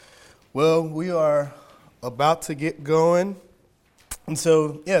Well, we are about to get going. And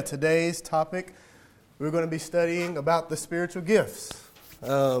so, today's topic, we're going to be studying about the spiritual gifts.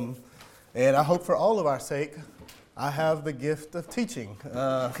 And I hope for all of our sake, I have the gift of teaching.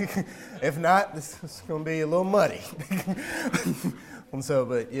 If not, this is going to be a little muddy. And so,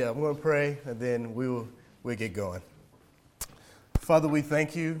 I'm going to pray, and then we'll get going. Father, we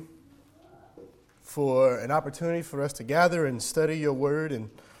thank you for an opportunity for us to gather and study your word and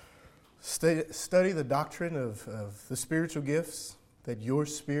study the doctrine of the spiritual gifts that your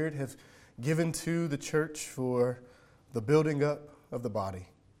Spirit has given to the church for the building up of the body.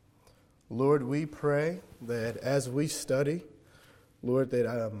 Lord, we pray that as we study, Lord, that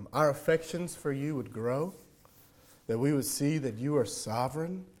our affections for you would grow, that we would see that you are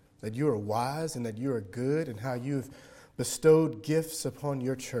sovereign, that you are wise, and that you are good, and how you've bestowed gifts upon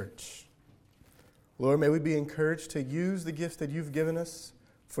your church. Lord, may we be encouraged to use the gifts that you've given us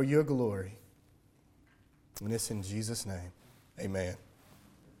for your glory. And it's in Jesus' name. Amen.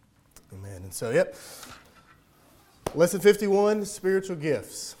 Amen. And so, Lesson 51, spiritual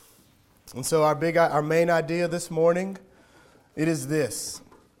gifts. And so our main idea this morning, it is this,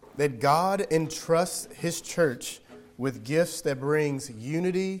 that God entrusts his church with gifts that brings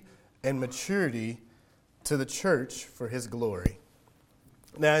unity and maturity to the church for his glory.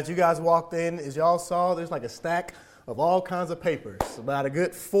 Now, as you guys walked in, as y'all saw, there's like a stack of all kinds of papers, about a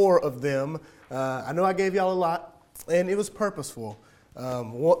good 4 of them. I know I gave y'all a lot, and it was purposeful.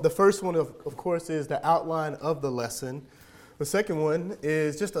 The first one, of course, is the outline of the lesson. The second one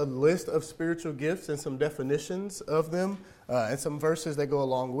is just a list of spiritual gifts and some definitions of them, and some verses that go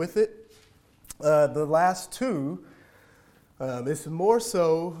along with it. The last 2 is more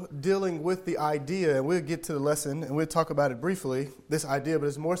so dealing with the idea, and we'll get to the lesson, and we'll talk about it briefly, this idea, but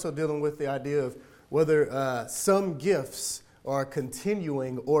it's more so dealing with the idea of whether some gifts are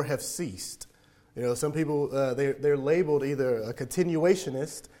continuing or have ceased. You know, some people, they're labeled either a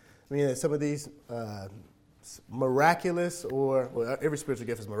continuationist, meaning some of these miraculous well, every spiritual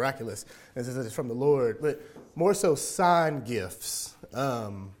gift is miraculous, and it's from the Lord, but more so sign gifts,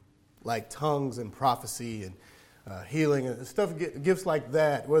 like tongues and prophecy and healing and stuff, gifts like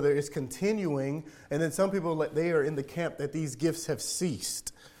that, whether it's continuing, and then some people, they are in the camp that these gifts have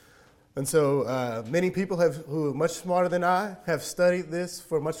ceased. And so many people who are much smarter than I have studied this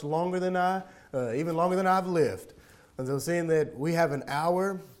for much longer than I, even longer than I've lived. And so seeing that we have an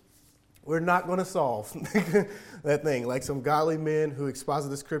hour, we're not going to solve that thing. Like some godly men who exposit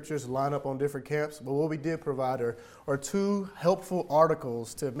the scriptures line up on different camps. But what we did provide are 2 helpful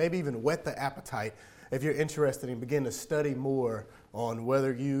articles to maybe even whet the appetite if you're interested in begin to study more on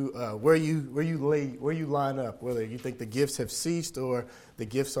whether you where you line up, whether you think the gifts have ceased or the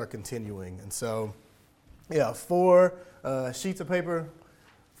gifts are continuing. And so, 4 sheets of paper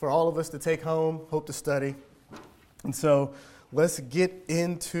for all of us to take home, hope to study. And so let's get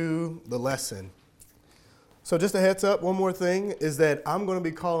into the lesson. So just a heads up, one more thing is that I'm going to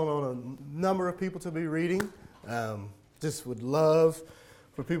be calling on a number of people to be reading. Just would love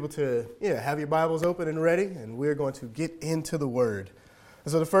for people to have your Bibles open and ready, and we're going to get into the Word.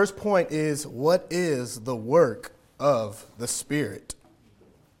 And so the first point is, what is the work of the Spirit?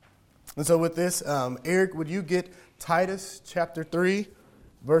 And so with this, Eric, would you get Titus chapter 3,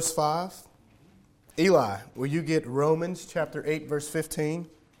 verse 5? Eli, will you get Romans chapter 8, verse 15?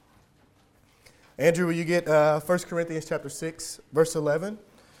 Andrew, will you get 1 Corinthians chapter 6, verse 11?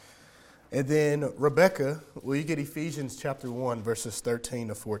 And then Rebecca, will you get Ephesians chapter 1, verses 13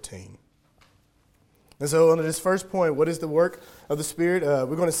 to 14? And so under this first point, what is the work of the Spirit?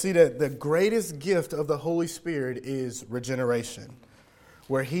 We're going to see that the greatest gift of the Holy Spirit is regeneration,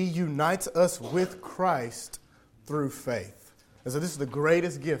 where he unites us with Christ through faith. And so this is the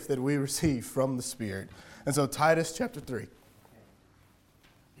greatest gift that we receive from the Spirit. And so Titus chapter 3.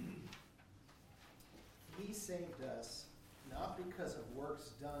 He saved us, not because of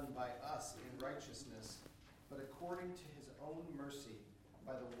works done by us in righteousness, but according to his own mercy,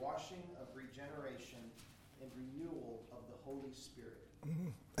 by the washing of regeneration and renewal of the Holy Spirit.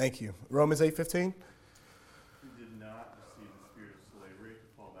 Thank you. Romans 8:15. You did not receive the spirit of slavery to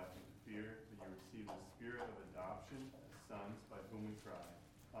fall back into fear, but you received the spirit of adoption as sons, by whom we cry,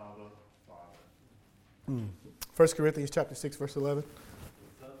 Abba, Father. 1 Corinthians chapter 6, verse 11.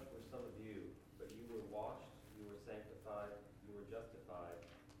 Some were some of you, but you were washed, you were sanctified, you were justified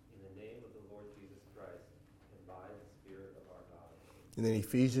in the name of the Lord Jesus Christ and by the Spirit of our God. And then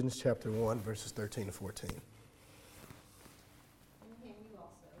Ephesians chapter 1, verses 13 to 14. In him you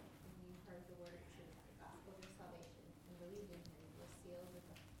also, when you heard the word of truth, the gospel of your salvation, and believed in him, were sealed with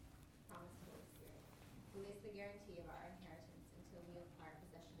the promised Holy Spirit, who is the guarantee of our inheritance until we acquire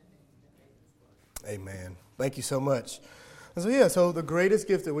possession of it to the Amen. Thank you so much. And so the greatest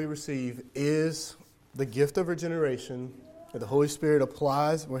gift that we receive is the gift of regeneration that the Holy Spirit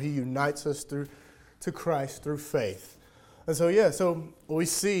applies, where he unites us to Christ through faith. And so what we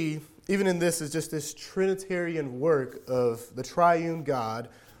see, even in this, is just this Trinitarian work of the triune God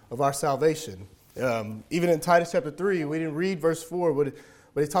of our salvation. Even in Titus chapter 3, we didn't read verse 4,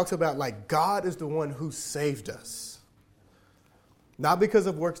 but it talks about like God is the one who saved us. Not because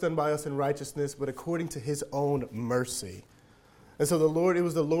of works done by us in righteousness, but according to his own mercy. And so it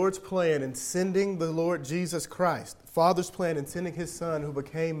was the Lord's plan in sending the Lord Jesus Christ, Father's plan in sending his Son who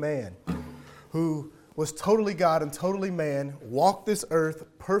became man, who was totally God and totally man, walked this earth,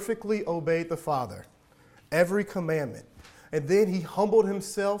 perfectly obeyed the Father, every commandment. And then he humbled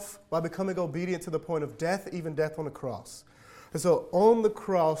himself by becoming obedient to the point of death, even death on the cross. And so on the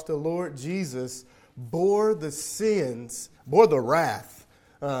cross, the Lord Jesus bore the wrath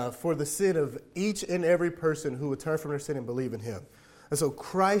for the sin of each and every person who would turn from their sin and believe in him. And so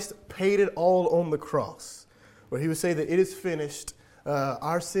Christ paid it all on the cross, where he would say that it is finished.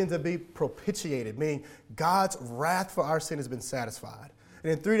 Our sins have been propitiated, meaning God's wrath for our sin has been satisfied.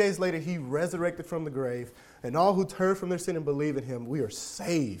 And then 3 days later, he resurrected from the grave, and all who turn from their sin and believe in him, we are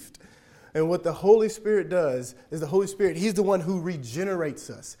saved. And what the Holy Spirit does is the Holy Spirit, he's the one who regenerates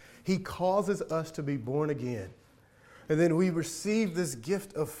us. He causes us to be born again. And then we receive this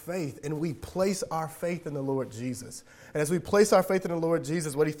gift of faith, and we place our faith in the Lord Jesus. And as we place our faith in the Lord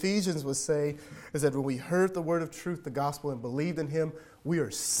Jesus, what Ephesians would say is that when we heard the word of truth, the gospel, and believed in him, we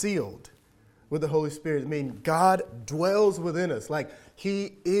are sealed with the Holy Spirit. I mean, God dwells within us. Like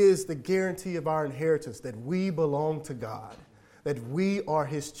he is the guarantee of our inheritance, that we belong to God, that we are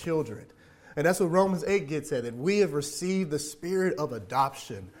his children. And that's what Romans 8 gets at, that we have received the spirit of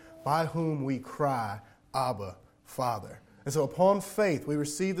adoption by whom we cry, Abba, Father. And so upon faith, we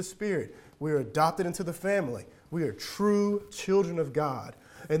receive the Spirit. We are adopted into the family. We are true children of God.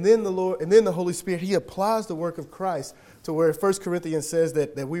 And then the Holy Spirit, he applies the work of Christ to where 1 Corinthians says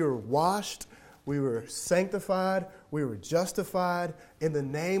that we were washed, we were sanctified, we were justified in the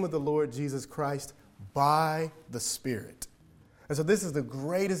name of the Lord Jesus Christ by the Spirit. And so this is the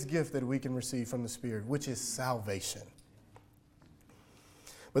greatest gift that we can receive from the Spirit, which is salvation.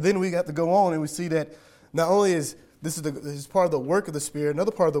 But then we got to go on and we see that not only is this is part of the work of the Spirit,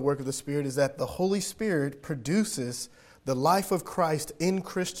 another part of the work of the Spirit is that the Holy Spirit produces the life of Christ in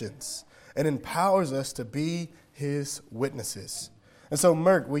Christians and empowers us to be his witnesses. And so,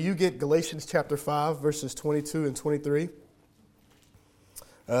 Merck, will you get Galatians chapter 5, verses 22 and 23?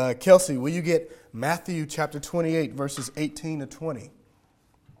 Kelsey, will you get Matthew chapter 28, verses 18 to 20?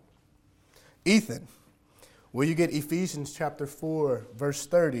 Ethan, will you get Ephesians chapter 4, verse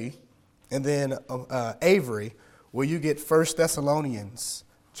 30? And then Avery, will you get 1 Thessalonians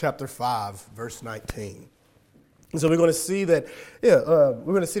chapter 5, verse 19? And so we're going to see that,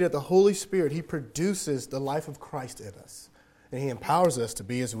 the Holy Spirit, he produces the life of Christ in us. And he empowers us to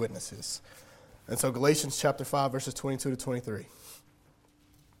be his witnesses. And so Galatians chapter 5, verses 22 to 23.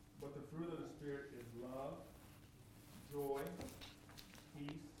 But the fruit of the Spirit is love, joy,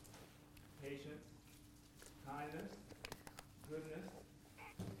 peace, patience, kindness, goodness,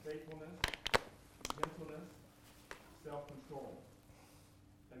 faithfulness, gentleness, self-control.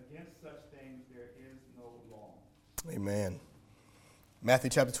 Against such things there is no law. Amen. Matthew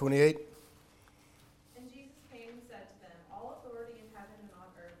chapter 28. And Jesus came and said to them, all authority in heaven and on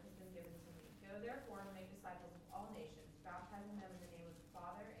earth has been given to me. Go therefore and make disciples of all nations, baptizing them in the name of the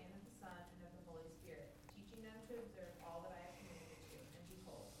Father and of the Son and of the Holy Spirit, teaching them to observe all that I have commanded you. And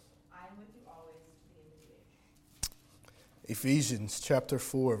behold, I am with you always to the end of the age. Ephesians chapter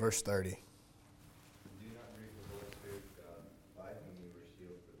 4, verse 30. Do not grieve the Lord Spirit of God, by whom we were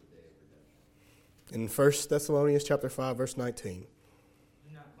sealed for the day of redemption. In 1 Thessalonians chapter 5, verse 19.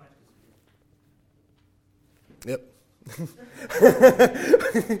 Do not quench the Spirit. Yep.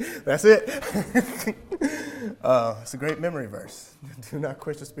 That's it. It's a great memory verse. Do not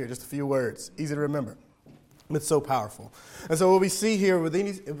quench the Spirit. Just a few words. Easy to remember. It's so powerful. And so what we see here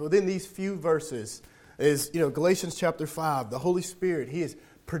within these few verses is, Galatians chapter 5, the Holy Spirit, he is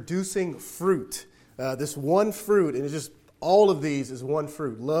producing fruit. This one fruit, and it's just all of these is one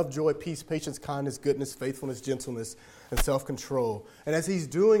fruit. Love, joy, peace, patience, kindness, goodness, faithfulness, gentleness, and self-control. And as he's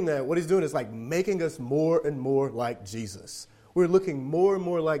doing that, what he's doing is like making us more and more like Jesus. We're looking more and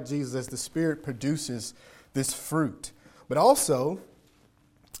more like Jesus as the Spirit produces this fruit. But also,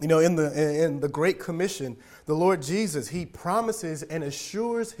 in the Great Commission, the Lord Jesus, he promises and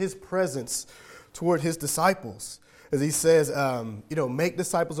assures his presence toward his disciples. As he says, make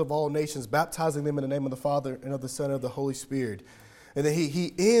disciples of all nations, baptizing them in the name of the Father and of the Son and of the Holy Spirit. And then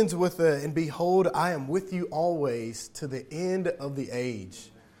he ends with, and behold, I am with you always to the end of the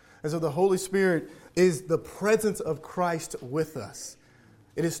age. And so the Holy Spirit is the presence of Christ with us.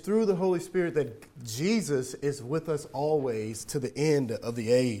 It is through the Holy Spirit that Jesus is with us always to the end of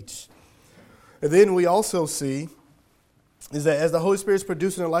the age. And then we also see is that as the Holy Spirit is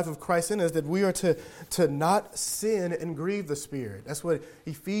producing the life of Christ in us, that we are to not sin and grieve the Spirit. That's what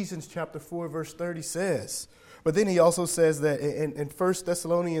Ephesians chapter 4, verse 30 says. But then he also says that in 1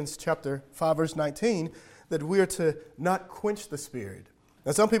 Thessalonians chapter 5, verse 19, that we are to not quench the Spirit.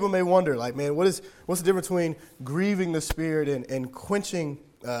 Now, some people may wonder, like, man, what's the difference between grieving the Spirit and quenching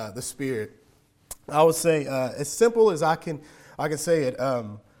the Spirit? I would say, as simple as I can say it,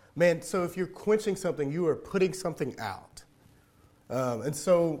 man, so if you're quenching something, you are putting something out. And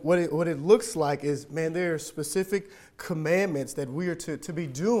so what it looks like is, man, there are specific commandments that we are to be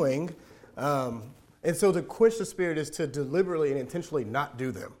doing. And so to quench the Spirit is to deliberately and intentionally not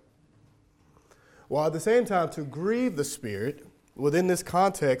do them. While at the same time, to grieve the Spirit, within this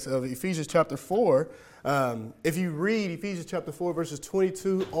context of Ephesians chapter 4, if you read Ephesians chapter 4, verses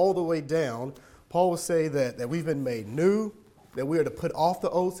 22 all the way down, Paul will say that we've been made new, that we are to put off the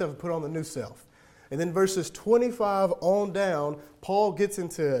old self and put on the new self. And then verses 25 on down, Paul gets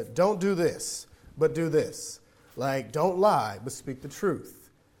into don't do this, but do this. Like, don't lie, but speak the truth.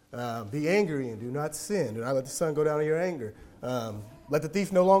 Be angry and do not sin. Do not let the sun go down in your anger. Let the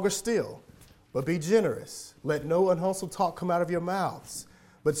thief no longer steal, but be generous. Let no unwholesome talk come out of your mouths,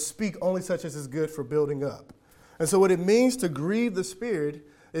 but speak only such as is good for building up. And so what it means to grieve the Spirit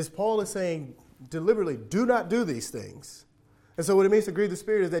is Paul is saying deliberately, do not do these things. And so what it means to grieve the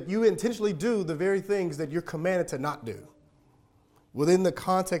Spirit is that you intentionally do the very things that you're commanded to not do. Within the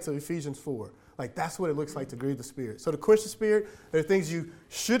context of Ephesians 4. Like, that's what it looks like to grieve the Spirit. So to quench the Spirit, there are things you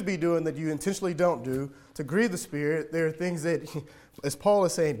should be doing that you intentionally don't do. To grieve the Spirit, there are things that, as Paul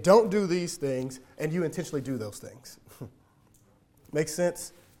is saying, don't do these things, and you intentionally do those things. Makes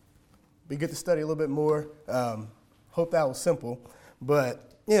sense? We get to study a little bit more. Hope that was simple.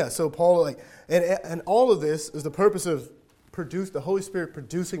 But, yeah, so Paul, and all of this is the purpose of the Holy Spirit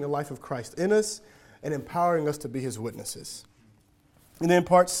producing the life of Christ in us and empowering us to be his witnesses. And then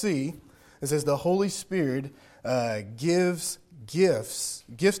part C, it says the Holy Spirit gives gifts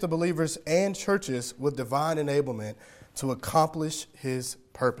to believers and churches with divine enablement to accomplish his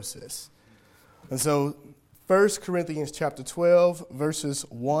purposes. And so 1 Corinthians chapter 12, verses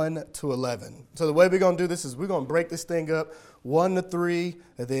 1 to 11. So the way we're going to do this is we're going to break this thing up 1 to 3,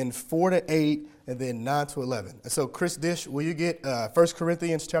 and then 4 to 8, and then 9 to 11. And so Chris Dish, will you get 1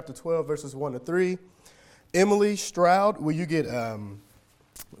 Corinthians chapter 12, verses 1 to 3? Emily Stroud, will you get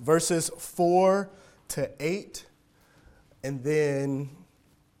verses 4 to 8? And then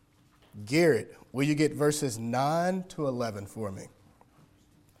Garrett, will you get verses 9 to 11 for me?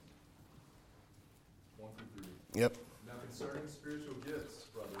 1 through 3. Yep. Now concerning spiritual gifts,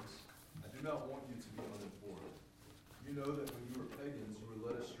 brothers, I do not want you to be uninformed. You know that when you were pagans, you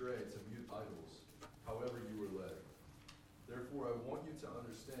were led astray to mute idols, however you were led. Therefore, I want you to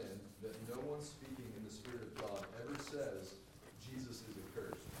understand that no one speaking in the Spirit of God ever says, Jesus is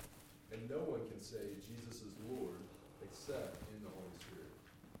accursed. And no one can say, Jesus is Lord, except in the Holy Spirit.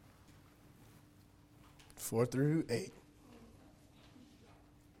 4 through 8.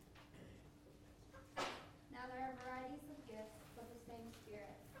 Now there are varieties of gifts, but the same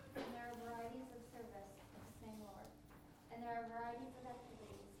Spirit. And there are varieties of service, but the same Lord. And there are varieties of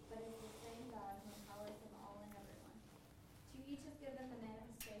activities, but it is the same God who empowers them all and everyone. To each is given the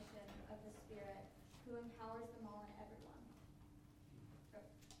manifestation of the Spirit, who empowers them all and everyone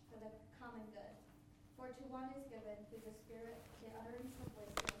for the common good. For to one is given through the Spirit the utterance of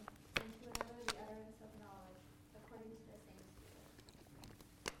wisdom, and to another the utterance of knowledge, according to the same Spirit.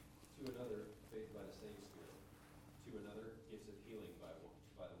 To another, faith by the same Spirit. To another, gifts of healing by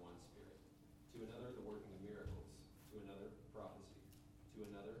the one Spirit. To another, the working of miracles. To another, prophecy. To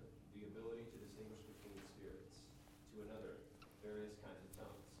another, the ability to distinguish between spirits. To another, various kinds of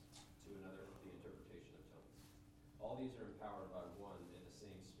tongues. To another, the interpretation of tongues. All these are empowered by one and the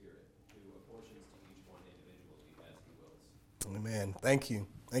same Spirit, who apportions to each one individually as he wills. Amen. Thank you.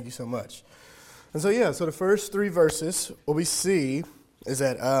 Thank you so much. And so, so the first 3 verses, what we see is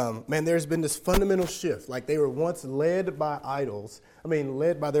that, there's been this fundamental shift. Like, they were once led by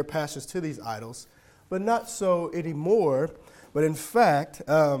led by their passions to these idols, but not so anymore. But in fact,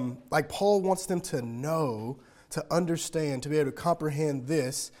 like Paul wants them to know, to understand, to be able to comprehend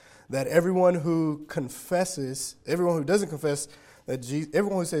this, that everyone who doesn't confess that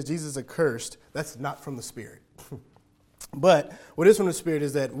everyone who says Jesus is accursed, that's not from the Spirit. But what is from the Spirit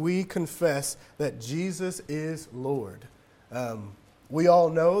is that we confess that Jesus is Lord. we all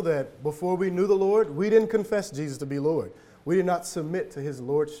know that before we knew the Lord, we didn't confess Jesus to be Lord. We did not submit to his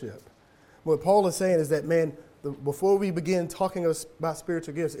lordship. What Paul is saying is that, man, before we begin talking about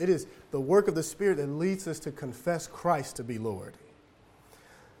spiritual gifts, it is the work of the Spirit that leads us to confess Christ to be Lord.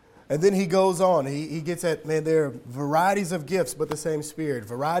 And then he goes on. He gets at, man, there are varieties of gifts, but the same Spirit,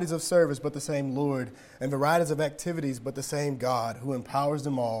 varieties of service, but the same Lord, and varieties of activities, but the same God who empowers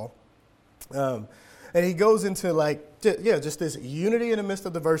them all. And he goes into just this unity in the midst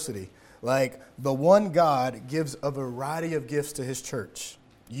of diversity. Like the one God gives a variety of gifts to his church.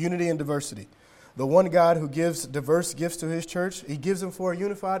 Unity and diversity. The one God who gives diverse gifts to his church, he gives them for a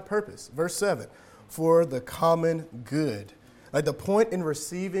unified purpose. Verse 7, for the common good. Like the point in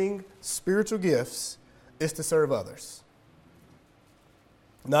receiving spiritual gifts is to serve others.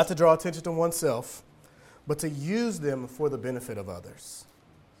 Not to draw attention to oneself, but to use them for the benefit of others.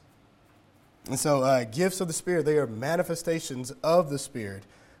 And so gifts of the Spirit, they are manifestations of the Spirit,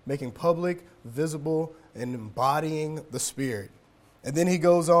 making public, visible, and embodying the Spirit. And then he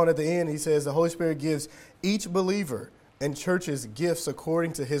goes on at the end, he says the Holy Spirit gives each believer and churches gifts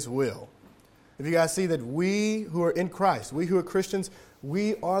according to his will. If you guys see that we who are in Christ, we who are Christians,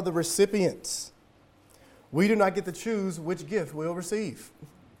 we are the recipients. We do not get to choose which gift we'll receive.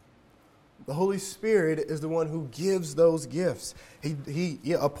 The Holy Spirit is the one who gives those gifts. He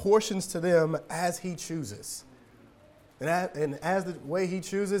apportions to them as he chooses. And as the way he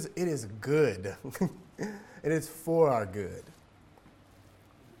chooses, it is good. It is for our good.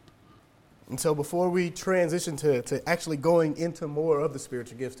 And so before we transition to actually going into more of the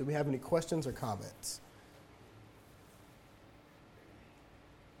spiritual gifts, do we have any questions or comments?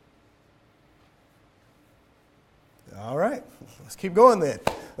 All right, let's keep going then.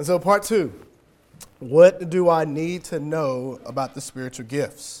 And so part 2, what do I need to know about the spiritual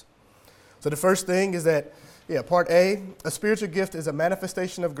gifts? So the first thing is that, part A spiritual gift is a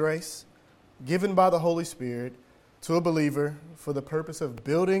manifestation of grace given by the Holy Spirit to a believer for the purpose of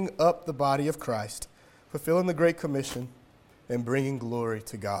building up the body of Christ, fulfilling the Great Commission, and bringing glory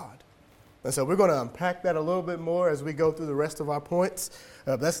to God. And so we're going to unpack that a little bit more as we go through the rest of our points.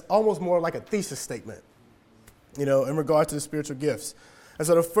 That's almost more like a thesis statement, in regard to the spiritual gifts. And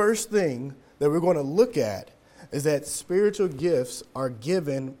so the first thing that we're going to look at is that spiritual gifts are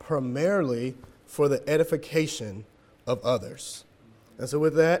given primarily for the edification of others. And so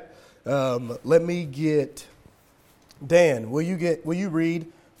with that, let me get Dan, will you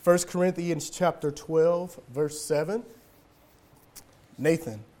read 1 Corinthians chapter 12, verse 7?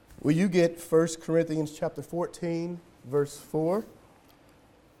 Nathan, will you get 1 Corinthians chapter 14, verse 4?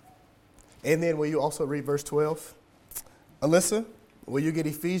 And then will you also read verse 12? Alyssa, will you get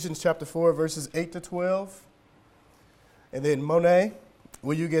Ephesians chapter 4, verses 8 to 12? And then Monet,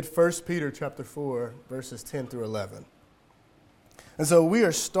 will you get 1 Peter chapter 4, verses 10 through 11? And so we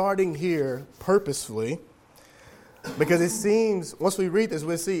are starting here purposefully, because it seems, once we read this,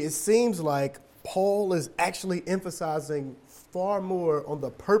 we'll see, it seems like Paul is actually emphasizing far more on the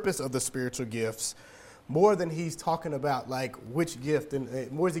purpose of the spiritual gifts, more than he's talking about like which gift,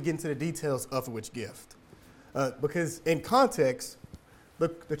 and more as he gets into the details of which gift. Because in context,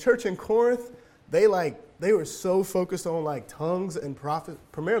 the church in Corinth, they were so focused on like tongues and prophet,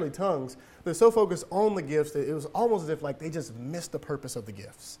 primarily tongues. They're so focused on the gifts that it was almost as if like they just missed the purpose of the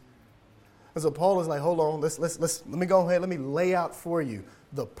gifts. And so Paul is like, hold on, let me go ahead, let me lay out for you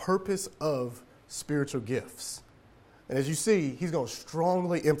the purpose of spiritual gifts. And as you see, he's going to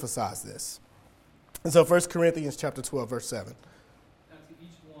strongly emphasize this. And so 1 Corinthians chapter 12, verse 7. Now to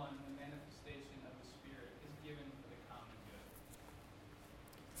each one, the manifestation of the Spirit is given for the common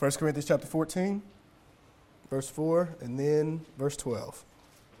good. 1 Corinthians chapter 14, verse 4, and then verse 12.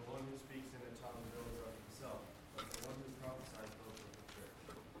 The one who speaks in a tongue builds up himself, but the one who prophesies builds up the church.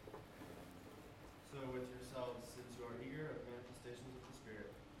 So with yourselves, since you are eager of manifestations of the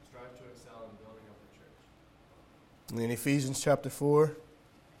Spirit, strive to excel in building up the church. And then Ephesians chapter 4.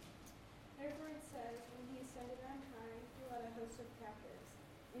 Therefore it says, when he ascended on high, he led a host of captives,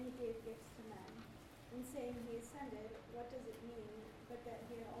 and he gave gifts to men. In saying he ascended, what does it mean, but that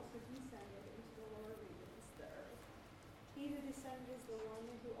he had also descended into the lower regions, the earth? He who descended is the one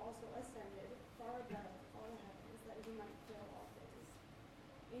who also ascended far above all the heavens, that he might fill all things.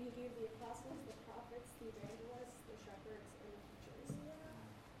 And he gave the apostles, the prophets, the evangelists, the shepherds, and the teachers.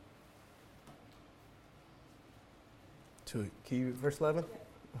 Can you read verse 11?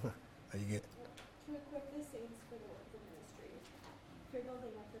 Yeah. How you get? To equip the saints for the work of ministry, for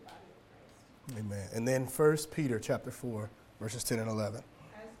building up the body of Christ. Amen. And then 1 Peter chapter 4, verses 10 and 11.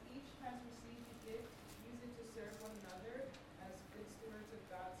 As each has received a gift, use it to serve one another as good stewards of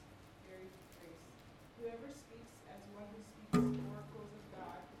God's varied grace. Whoever speaks as one who speaks oracles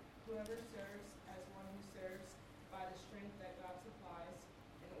whoever serves as one who serves by the strength that God supplies,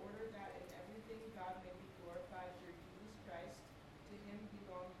 in order that in everything God may be glorified through Jesus Christ. To him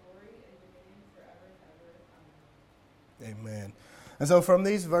belong glory and dominion forever and ever. Amen. Amen. And so from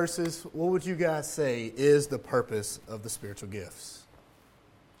these verses, what would you guys say is the purpose of the spiritual gifts?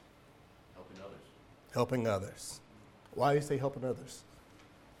 Helping others. Helping others. Why do you say helping others?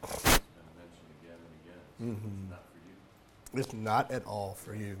 It's been mentioned again and again. It's not for you. It's not at all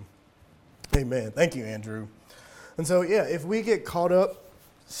for you. Amen. Thank you, Andrew. And so, yeah, if we get caught up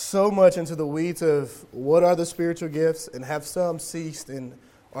so much into the weeds of what are the spiritual gifts and have some ceased and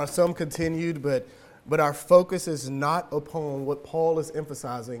or some continued, but our focus is not upon what Paul is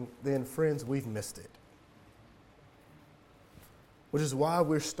emphasizing, then, friends, we've missed it. Which is why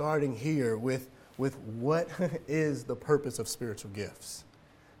we're starting here with what is the purpose of spiritual gifts.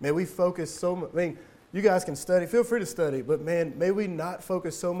 May we focus so much. I mean, you guys can study. Feel free to study. But, man, may we not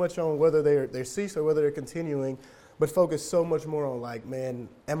focus so much on whether they're ceased or whether they're continuing, but focus so much more on, like, man,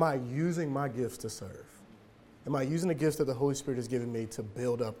 am I using my gifts to serve? Am I using the gifts that the Holy Spirit has given me to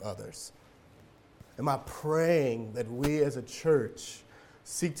build up others? Am I praying that we as a church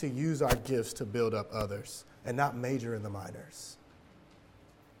seek to use our gifts to build up others and not major in the minors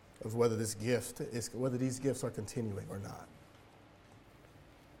of whether these gifts are continuing or not?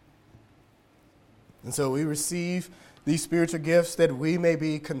 And so we receive these spiritual gifts that we may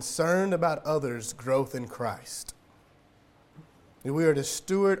be concerned about others' growth in Christ. That we are to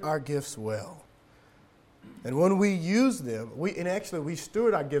steward our gifts well. And when we use them, we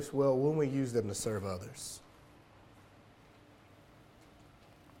steward our gifts well when we use them to serve others.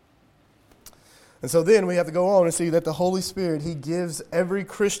 And so then we have to go on and see that the Holy Spirit, He gives every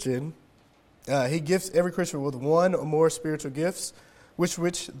Christian with one or more spiritual gifts,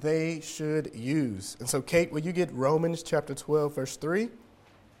 which they should use. And so, Kate, will you get Romans chapter 12, verse 3?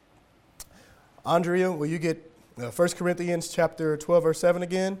 Andrea, will you get 1 Corinthians chapter 12, verse 7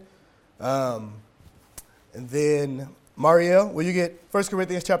 again? And then, Marielle, will you get 1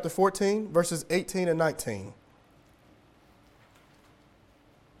 Corinthians chapter 14, verses 18 and 19?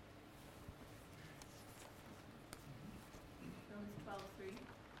 Romans 12:3.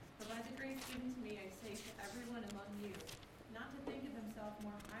 For by the grace given to me, I say to everyone among you, not to think of himself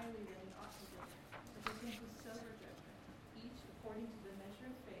more highly than he ought to think, but to think with sober judgment, each according to the measure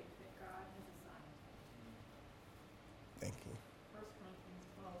of faith that God has assigned. Thank you. 1 Corinthians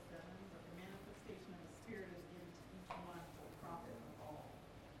 12:7, but the manifestation of the Spirit is given to each one for the profit of all.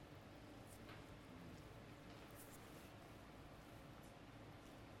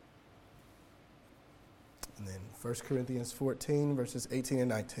 And then 1 Corinthians 14, verses 18 and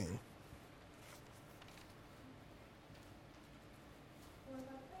 19. For if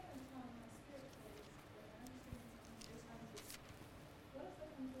I pray in tongues, my spirit prays, but my understanding is uneasy. What is the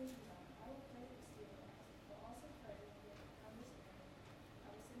conclusion then? I will pray with the Spirit, but also pray with understanding.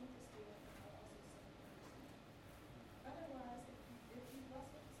 I will sing with the Spirit, and I will also sing with understanding. Otherwise, if you bless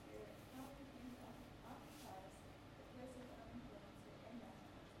with the Spirit, how can you occupies the place of unemployment in that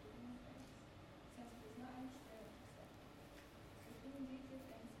doing things, since it is not understanding yourself? If you indeed give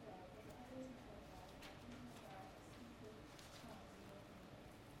thanks to God, but the others incur God, I think of God as speak with tongues and working.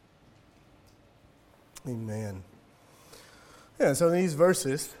 Amen. Yeah, so in these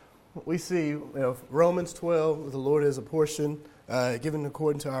verses, we see Romans 12, the Lord is a portion given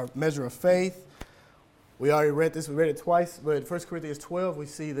according to our measure of faith. We already read this. We read it twice. But in 1 Corinthians 12, we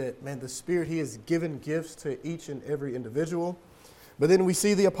see that, man, the Spirit, He has given gifts to each and every individual. But then we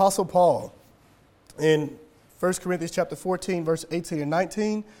see the Apostle Paul in 1 Corinthians chapter 14, verse 18 and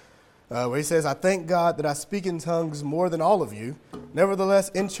 19, where he says, I thank God that I speak in tongues more than all of you. Nevertheless,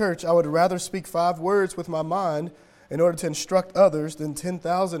 in church, I would rather speak 5 words with my mind in order to instruct others than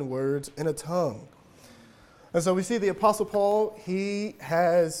 10,000 words in a tongue. And so we see the Apostle Paul, he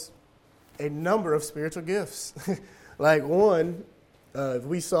has a number of spiritual gifts. Like one,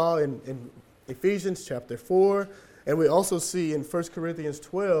 we saw in Ephesians chapter 4, and we also see in 1 Corinthians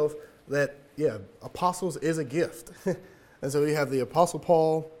 12 that, apostles is a gift. And so we have the Apostle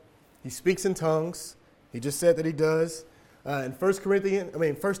Paul, he speaks in tongues. He just said that he does. In 1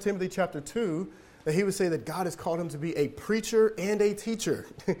 Timothy chapter 2, that he would say that God has called him to be a preacher and a teacher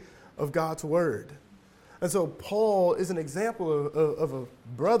of God's word. And so Paul is an example of a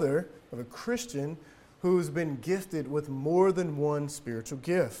brother, of a Christian, who's been gifted with more than one spiritual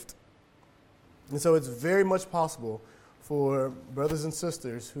gift. And so it's very much possible for brothers and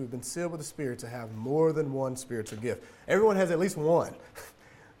sisters who have been sealed with the Spirit to have more than one spiritual gift. Everyone has at least one,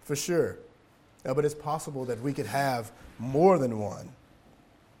 for sure. But it's possible that we could have more than one.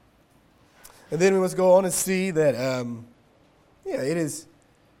 And then we must go on and see that, it is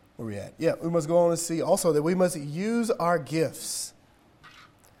Where we at? Yeah, we must go on and see also that we must use our gifts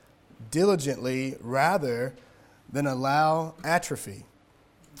diligently rather than allow atrophy.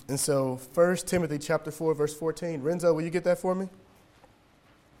 And so 1 Timothy chapter 4, verse 14. Renzo, will you get that for me?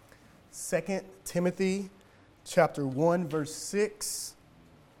 2 Timothy chapter 1, verse 6.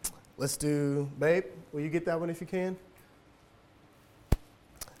 Let's do, babe, will you get that one if you can?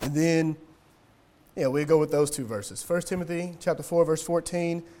 And then, we'll go with those two verses. 1 Timothy chapter 4, verse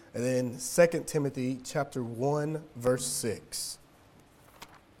 14, and then 2 Timothy chapter 1, verse 6.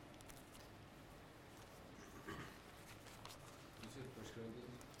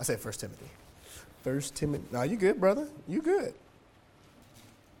 I said 1 Timothy. 1 Timothy. No, you good, brother. You good.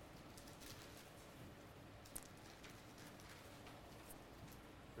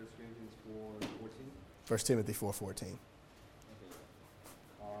 First Corinthians 4:14. 1 Timothy 4:14. Okay.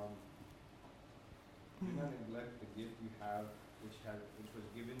 Do not neglect the gift you have, which was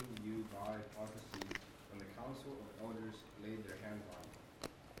given you by prophecy when the council of elders laid their hands on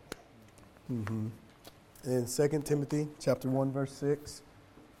you. Mm-hmm. And 2 Timothy chapter 1, verse 6.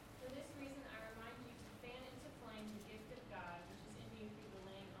 For this reason, I remind you to fan into flame the gift of God, which is in you through the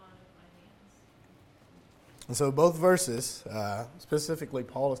laying on of my hands. And so both verses, specifically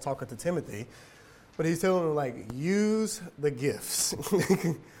Paul is talking to Timothy, but he's telling him, use the gifts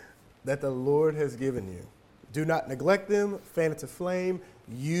that the Lord has given you. Do not neglect them, fan it to flame,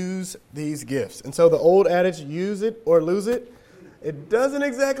 use these gifts. And so the old adage, use it or lose it, it doesn't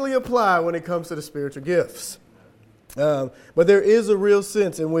exactly apply when it comes to the spiritual gifts. But there is a real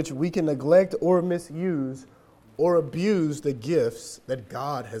sense in which we can neglect or misuse or abuse the gifts that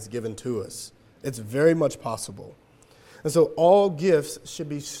God has given to us. It's very much possible. And so all gifts should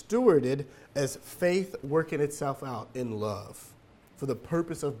be stewarded as faith working itself out in love for the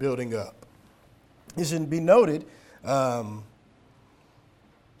purpose of building up. It should be noted. And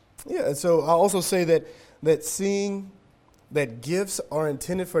so I'll also say that seeing that gifts are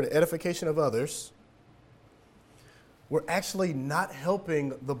intended for the edification of others, we're actually not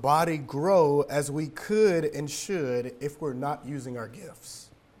helping the body grow as we could and should if we're not using our gifts.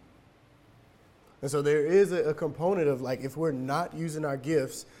 And so there is a component of if we're not using our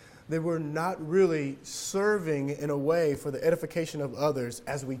gifts, then we're not really serving in a way for the edification of others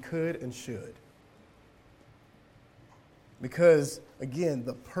as we could and should. Because, again,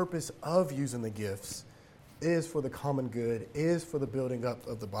 the purpose of using the gifts is for the common good, is for the building up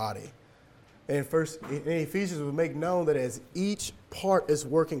of the body. And in Ephesians, we make known that as each part is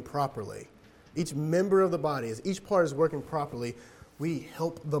working properly, each member of the body, as each part is working properly, we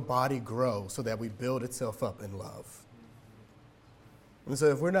help the body grow so that we build itself up in love. And so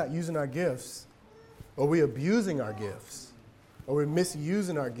if we're not using our gifts, or we're abusing our gifts, or we're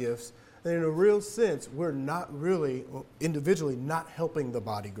misusing our gifts, then in a real sense, we're not really, individually, not helping the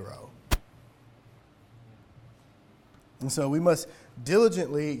body grow. And so we must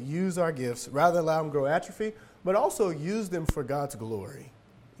diligently use our gifts rather than allow them to grow atrophy, but also use them for God's glory.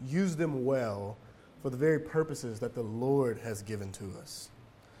 Use them well for the very purposes that the Lord has given to us.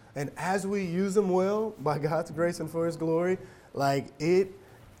 And as we use them well, by God's grace and for His glory, it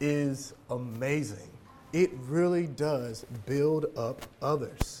is amazing. It really does build up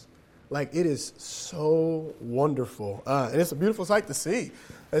others. It is so wonderful. And it's a beautiful sight to see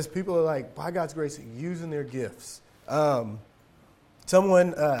as people are by God's grace, using their gifts. I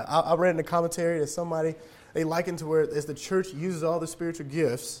read in the commentary that somebody, they likened to where as the church uses all the spiritual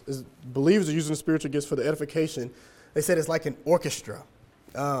gifts, as believers are using the spiritual gifts for the edification, they said it's like an orchestra.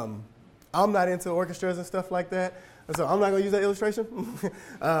 I'm not into orchestras and stuff like that, and so I'm not going to use that illustration.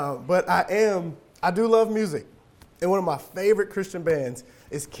 But I do love music. And one of my favorite Christian bands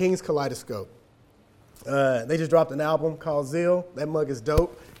is King's Kaleidoscope. They just dropped an album called Zeal. That mug is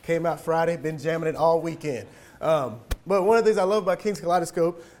dope. Came out Friday, been jamming it all weekend. But one of the things I love about King's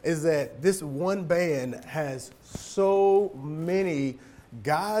Kaleidoscope is that this one band has so many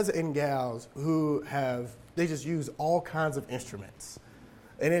guys and gals who they just use all kinds of instruments.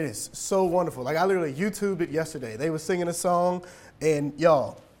 And it is so wonderful. I literally YouTubed it yesterday. They were singing a song, and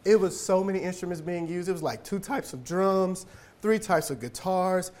y'all, it was so many instruments being used. It was 2 types of drums, 3 types of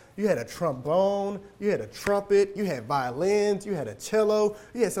guitars. You had a trombone, you had a trumpet, you had violins, you had a cello,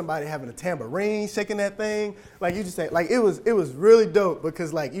 you had somebody having a tambourine, shaking that thing. You just say, it was really dope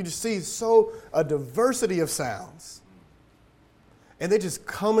because you just see a diversity of sounds. And they're just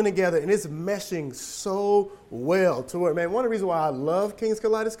coming together, and it's meshing so well to where, man, one of the reasons why I love King's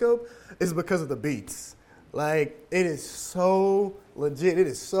Kaleidoscope is because of the beats. It is so legit. It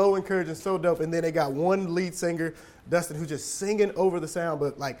is so encouraging, so dope. And then they got one lead singer, Dustin, who's just singing over the sound.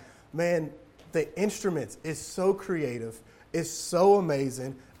 But, man, the instruments is so creative, is so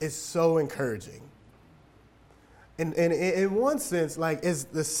amazing, is so encouraging. And in one sense, like, as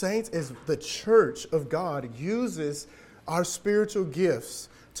the saints, as the church of God uses our spiritual gifts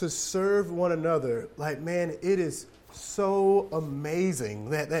to serve one another, like, man, it is so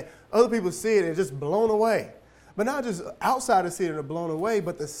amazing that other people see it and just blown away. But not just outsiders see it and are blown away,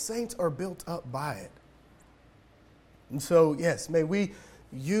 but the saints are built up by it. And so, yes, may we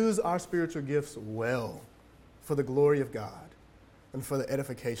use our spiritual gifts well for the glory of God and for the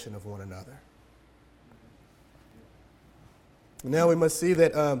edification of one another. Now we must see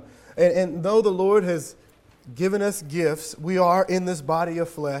that, and though the Lord has given us gifts, we are in this body of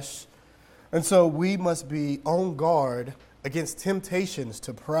flesh, and so we must be on guard against temptations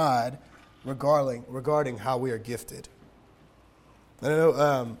to pride regarding how we are gifted.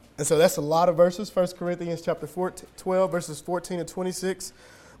 And so that's a lot of verses, 1 Corinthians chapter 12, verses 14 and 26.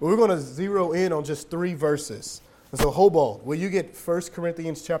 But we're going to zero in on just 3 verses. And so Hobalt, will you get 1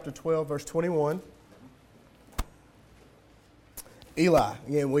 Corinthians chapter 12, verse 21? Eli,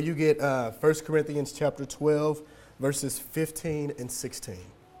 again, will you get 1 Corinthians chapter 12, verses 15 and 16?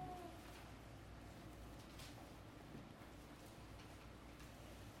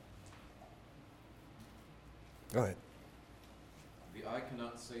 Go ahead. The eye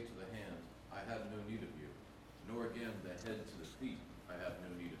cannot say to the hand, I have no need of you, nor again the head to the feet, I have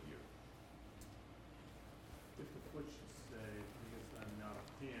no need of you. If the foot should say, because I'm not a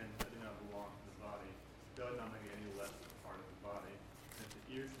hand, I do not belong to the body, that would not make it any less a part of the body. And if the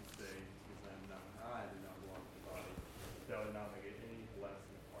ear should say, because I am not an eye, I do not belong to the body, that would not make it any less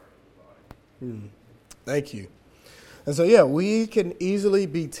a part of the body. Thank you. And so, yeah, we can easily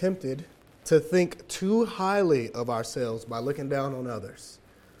be tempted to think too highly of ourselves by looking down on others.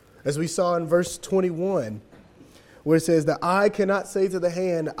 As we saw in verse 21, where it says, the eye cannot say to the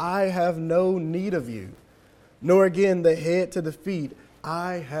hand, I have no need of you, nor again the head to the feet,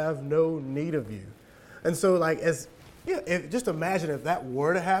 I have no need of you. And so, like, just imagine if that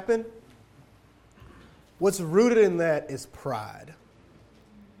were to happen, what's rooted in that is pride.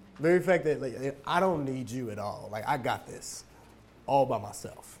 The very fact that, like, I don't need you at all. Like, I got this all by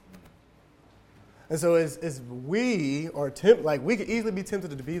myself. And so as we are we could easily be tempted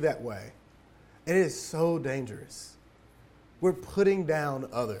to be that way. And it is so dangerous. We're putting down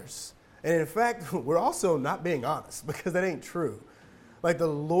others. And in fact, we're also not being honest, because that ain't true. Like, the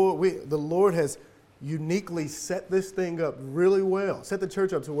Lord has uniquely set this thing up really well, set the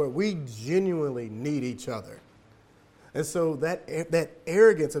church up to where we genuinely need each other. And so that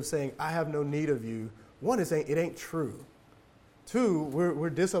arrogance of saying, I have no need of you, one, it ain't true. 2, we're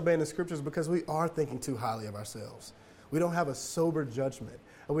disobeying the scriptures because we are thinking too highly of ourselves. We don't have a sober judgment.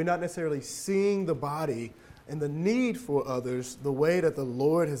 And we're not necessarily seeing the body and the need for others the way that the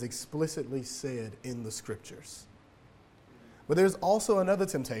Lord has explicitly said in the scriptures. But there's also another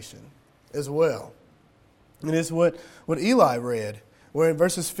temptation as well. And it's what Eli read, where in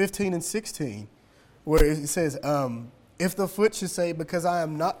verses 15 and 16, where it says, if the foot should say, because I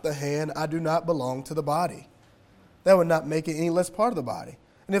am not the hand, I do not belong to the body, that would not make it any less part of the body.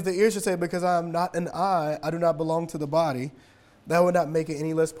 And if the ear should say, because I am not an eye, I do not belong to the body, that would not make it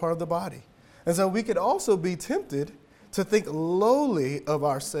any less part of the body. And so we could also be tempted to think lowly of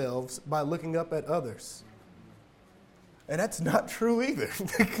ourselves by looking up at others. And that's not true either.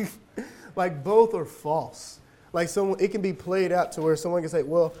 Like, both are false. Like, it can be played out to where someone can say,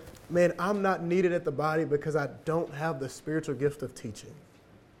 well, man, I'm not needed at the body because I don't have the spiritual gift of teaching.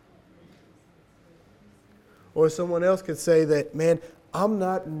 Or someone else could say that, man, I'm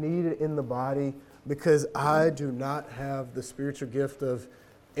not needed in the body because I do not have the spiritual gift of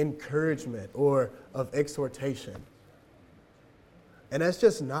encouragement or of exhortation. And that's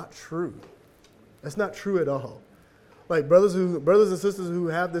just not true. That's not true at all. Like, brothers and sisters who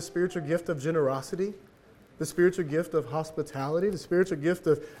have the spiritual gift of generosity, the spiritual gift of hospitality, the spiritual gift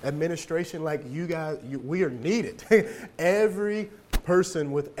of administration, like you guys, we are needed. Every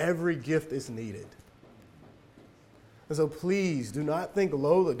person with every gift is needed. And so please do not think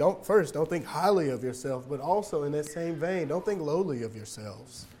lowly. Don't think highly of yourself, but also in that same vein, don't think lowly of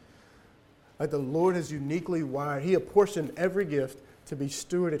yourselves. Like, the Lord has uniquely wired, He apportioned every gift to be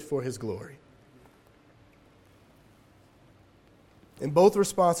stewarded for His glory. And both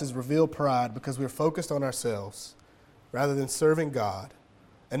responses reveal pride because we're focused on ourselves rather than serving God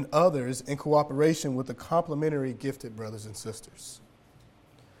and others in cooperation with the complementary gifted brothers and sisters.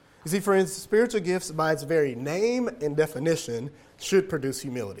 You see, friends, spiritual gifts by its very name and definition should produce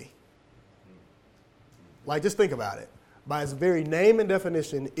humility. Like, just think about it. By its very name and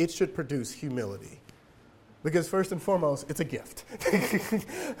definition, it should produce humility. Because first and foremost, it's a gift.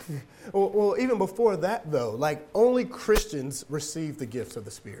 Well, even before that, though, like only Christians receive the gifts of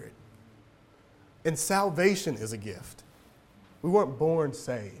the Spirit. And salvation is a gift. We weren't born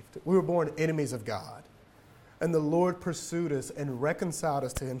saved. We were born enemies of God. And the Lord pursued us and reconciled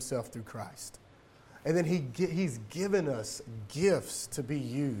us to himself through Christ. And then he's given us gifts to be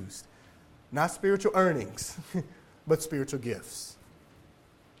used. Not spiritual earnings, but spiritual gifts.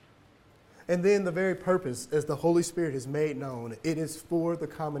 And then the very purpose, as the Holy Spirit is made known, it is for the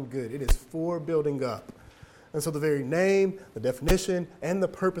common good. It is for building up. And so the very name, the definition, and the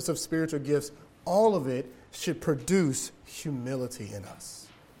purpose of spiritual gifts, all of it should produce humility in us.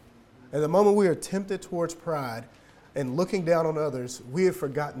 At the moment we are tempted towards pride and looking down on others, we have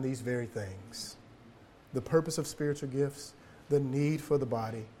forgotten these very things. The purpose of spiritual gifts, the need for the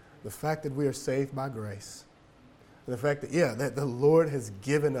body, the fact that we are saved by grace, the fact that, that the Lord has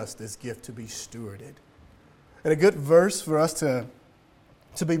given us this gift to be stewarded. And a good verse for us to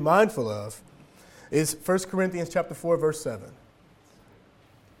be mindful of is 1 Corinthians chapter 4, verse 7.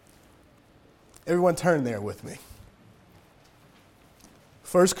 Everyone turn there with me.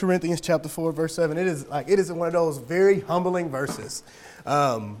 1 Corinthians chapter 4, verse 7. It is one of those very humbling verses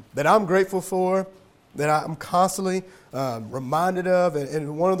that I'm grateful for, that I'm constantly reminded of,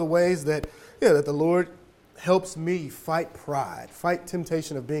 and one of the ways that the Lord helps me fight pride, fight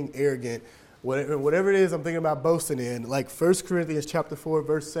temptation of being arrogant, whatever it is I'm thinking about boasting in, like 1 Corinthians chapter 4,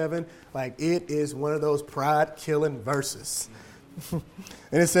 verse 7, like it is one of those pride-killing verses. And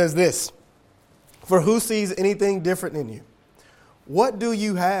it says this, "For who sees anything different in you? What do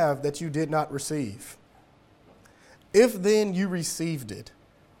you have that you did not receive? If then you received it,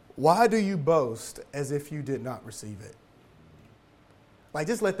 why do you boast as if you did not receive it?" Like,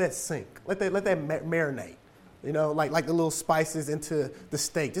 just let that sink. Let that marinate. You know, like the little spices into the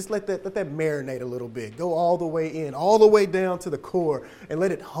steak. Just let that marinate a little bit. Go all the way in, all the way down to the core, and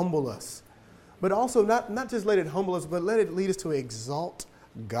let it humble us. But also not just let it humble us, but let it lead us to exalt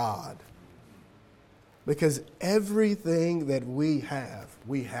God. Because everything that we have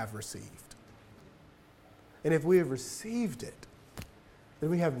received. And if we have received it,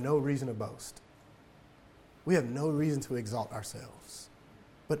 then we have no reason to boast. We have no reason to exalt ourselves.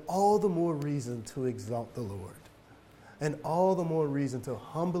 But all the more reason to exalt the Lord. And all the more reason to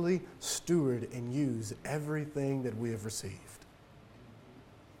humbly steward and use everything that we have received.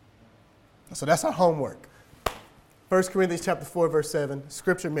 So that's our homework. 1 Corinthians chapter 4, verse 7,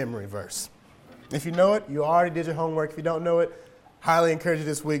 scripture memory verse. If you know it, you already did your homework. If you don't know it, highly encourage you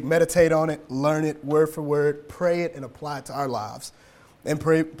this week. Meditate on it, learn it word for word, pray it, and apply it to our lives. And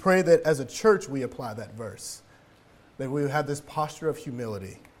pray that as a church we apply that verse. That we have this posture of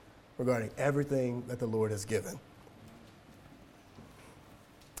humility regarding everything that the Lord has given.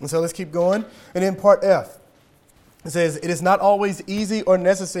 And so let's keep going. And in part F, it says, "It is not always easy or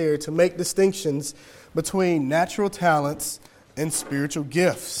necessary to make distinctions between natural talents and spiritual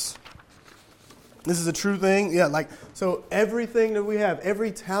gifts." This is a true thing. So everything that we have,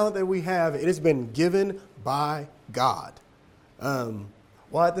 every talent that we have, it has been given by God.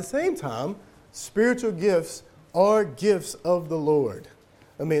 While at the same time, spiritual gifts are gifts of the Lord.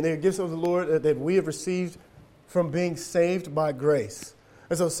 I mean, they're gifts of the Lord that we have received from being saved by grace.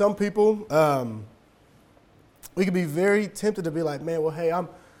 And so some people, we can be very tempted to be like, man, well, hey,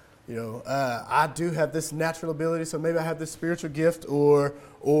 I do have this natural ability, so maybe I have this spiritual gift, or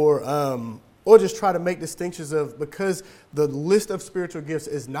just try to make distinctions of, because the list of spiritual gifts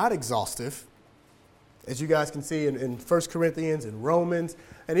is not exhaustive, as you guys can see in 1 Corinthians and Romans,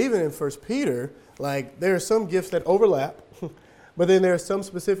 and even in 1 Peter, like there are some gifts that overlap, but then there are some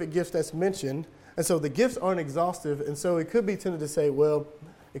specific gifts that's mentioned. And so the gifts aren't exhaustive. And so it could be tempted to say,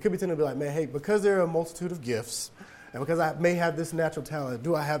 it could be tempted to be like, man, hey, because there are a multitude of gifts, and because I may have this natural talent,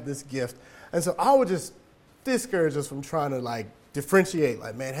 do I have this gift? And so I would just discourage us from trying to differentiate,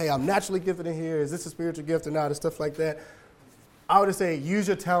 man, hey, I'm naturally gifted in here. Is this a spiritual gift or not? And stuff like that. I would just say, use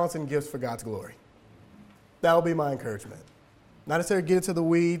your talents and gifts for God's glory. That would be my encouragement. Not necessarily get into the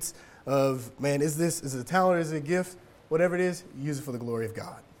weeds of, man, is it a talent or is it a gift? Whatever it is, use it for the glory of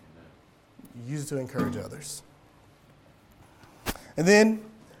God. Use it to encourage others. And then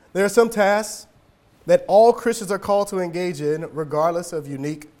there are some tasks that all Christians are called to engage in regardless of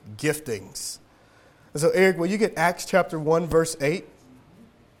unique giftings. And so, Eric, will you get Acts chapter 1, verse 8?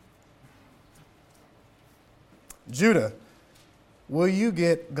 Judah, will you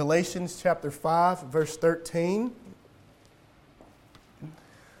get Galatians chapter 5, verse 13?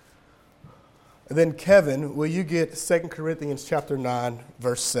 And then Kevin, will you get 2 Corinthians chapter 9,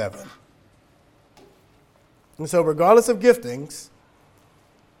 verse 7? And so regardless of giftings,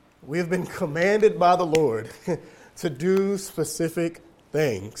 We have been commanded by the Lord to do specific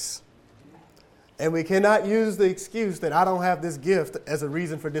things. And we cannot use the excuse that I don't have this gift as a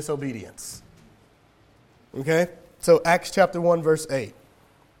reason for disobedience. Okay? So Acts chapter 1, verse 8.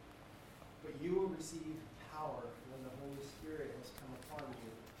 But you will receive power when the Holy Spirit has come upon you,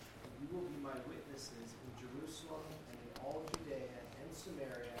 and you will be my witnesses in Jerusalem and in all Judea and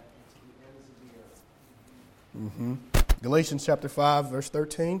Samaria and to the ends of the earth. Galatians chapter 5, verse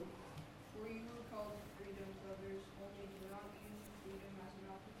 13. For you were called to freedom, brothers, only do not use freedom as an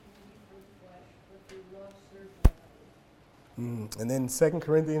opportunity for the flesh, but through love serve one another. And then 2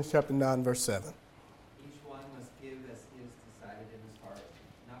 Corinthians chapter 9, verse 7. Each one must give as he has decided in his heart,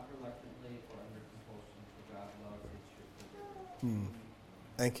 not reluctantly or under compulsion, for God loves a cheerful giver.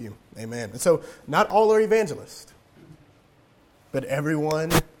 Thank you. Amen. And so not all are evangelists, but everyone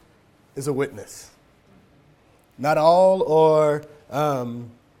is a witness. Not all have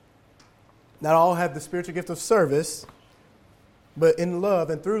the spiritual gift of service, but in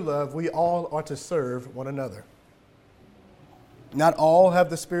love and through love, we all are to serve one another. Not all have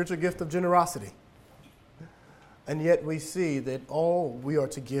the spiritual gift of generosity, and yet we see that all we are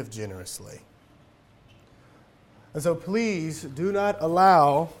to give generously. And so please do not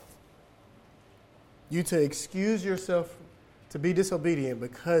allow you to excuse yourself to be disobedient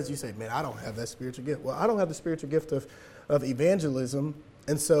because you say, man, I don't have that spiritual gift. Well, I don't have the spiritual gift of evangelism,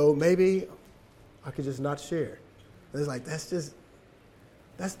 and so maybe I could just not share. And it's like, that's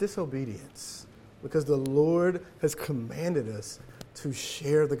disobedience, because the Lord has commanded us to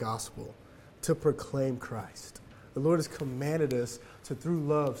share the gospel, to proclaim Christ. The Lord has commanded us to, through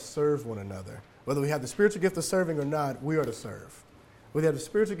love, serve one another. Whether we have the spiritual gift of serving or not, we are to serve. Whether we have the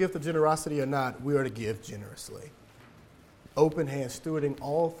spiritual gift of generosity or not, we are to give generously. Open hands, stewarding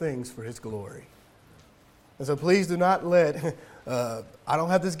all things for his glory. And so please do not let, I don't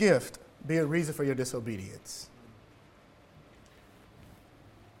have this gift, be a reason for your disobedience.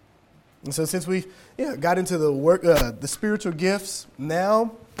 And so since we got into the work, the spiritual gifts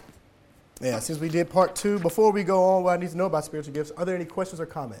now, since we did part 2, before we go on, what I need to know about spiritual gifts, are there any questions or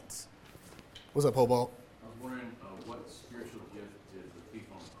comments? What's up, Hobalt? I was wondering what spiritual gift did the thief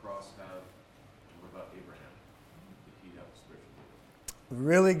on the cross have, and what about Abraham? Did he have a spiritual gift?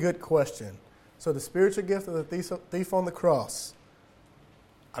 Really good question. So the spiritual gift of the thief on the cross,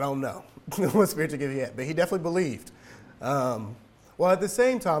 I don't know what spiritual gift he had, but he definitely believed. Well, at the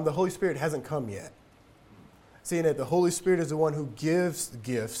same time, the Holy Spirit hasn't come yet. Seeing that the Holy Spirit is the one who gives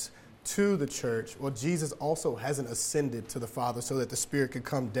gifts to the church, well, Jesus also hasn't ascended to the Father so that the Spirit could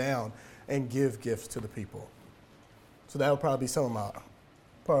come down and give gifts to the people. So that would probably be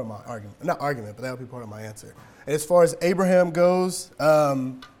part of my argument. Not argument, but that would be part of my answer. And as far as Abraham goes,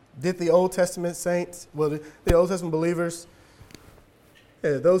 did the Old Testament saints, the Old Testament believers,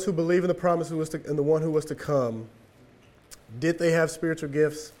 those who believe in the promise and the one who was to come, did they have spiritual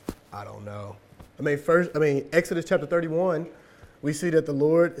gifts? I don't know. Exodus chapter 31, we see that the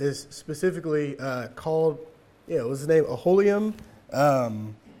Lord is specifically called, what's his name, Aholiab,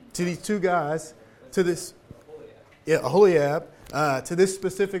 to these two guys, to this, Aholiab, to this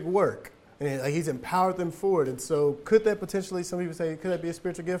specific work. And he's empowered them for it. And so could that potentially, some people say, could that be a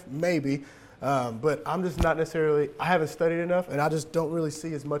spiritual gift? Maybe. But I'm just not necessarily, I haven't studied enough, and I just don't really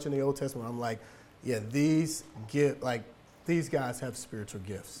see as much in the Old Testament. I'm like, these guys have spiritual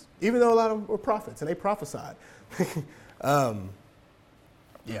gifts. Even though a lot of them were prophets, and they prophesied. It'd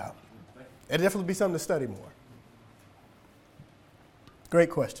definitely be something to study more. Great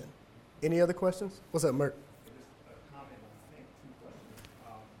question. Any other questions? What's up, Mert? Just a comment, I think, 2 questions.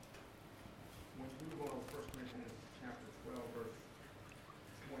 When we go to 1 Corinthians chapter 12, verse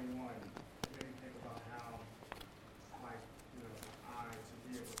 21, it made me think about how, eye to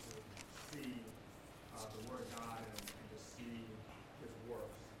be able to see the Word of God and to see His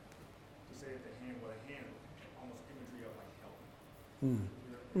works. To say that the hand, almost imagery of helping.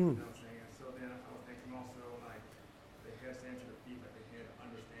 You know what I'm saying? So then I was thinking also the head stands to the feet, the head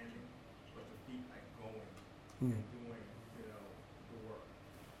understanding, but the feet going and doing, the work.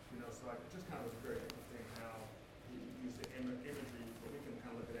 So it just kind of was very interesting how you use the imagery, but we can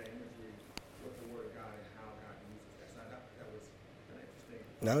kind of look at that imagery with the Word of God and how God uses that. So that was an interesting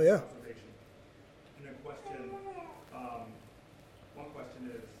observation. And then one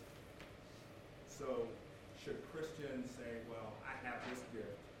question is, so should Christians say, well, I have this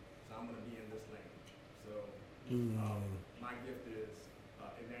gift, so I'm going to be in this lane. So my gift is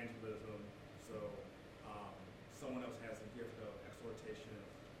evangelism, so someone else has a gift of exhortation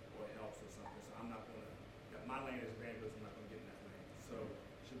or helps or something, so I'm not going to, my lane is evangelism, I'm not going to get in that lane. So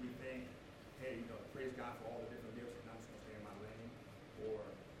should we think, hey, praise God for all the different gifts, and I'm just going to stay in my lane? Or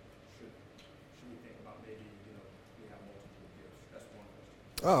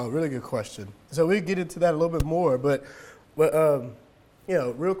Oh, really good question. So we get into that a little bit more, but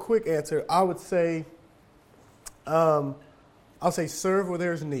real quick answer, I would say, I'll say serve where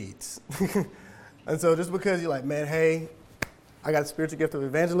there's needs. And so just because you're like, man, hey, I got a spiritual gift of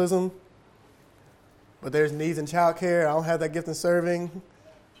evangelism, but there's needs in childcare, I don't have that gift in serving,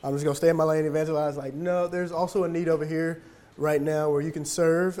 I'm just going to stay in my lane and evangelize. Like, no, there's also a need over here right now where you can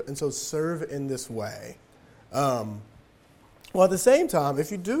serve, and so serve in this way. Well, at the same time, if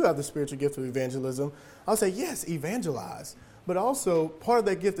you do have the spiritual gift of evangelism, I'll say, yes, evangelize. But also, part of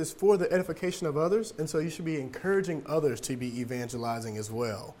that gift is for the edification of others, and so you should be encouraging others to be evangelizing as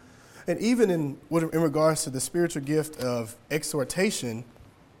well. And even in regards to the spiritual gift of exhortation,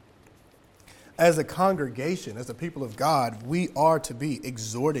 as a congregation, as a people of God, we are to be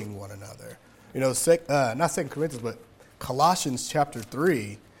exhorting one another. Not 2 Corinthians, but Colossians chapter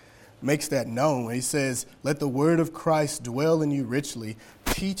 3 makes that known. He says, let the word of Christ dwell in you richly,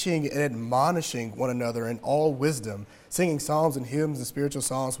 teaching and admonishing one another in all wisdom, singing psalms and hymns and spiritual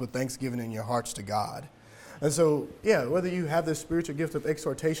songs with thanksgiving in your hearts to God. And so, whether you have the spiritual gift of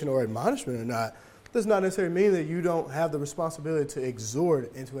exhortation or admonishment or not, does not necessarily mean that you don't have the responsibility to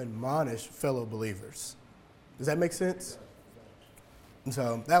exhort and to admonish fellow believers. Does that make sense? And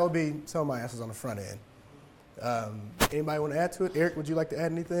so that would be some of my answers on the front end. Anybody want to add to it? Eric, would you like to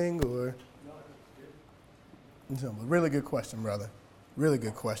add anything? Or? No, really good question, brother. Really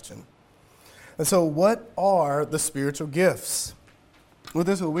good question. And so what are the spiritual gifts? Well,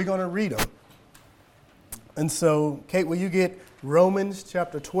 this is what we're going to read them. And so, Kate, will you get Romans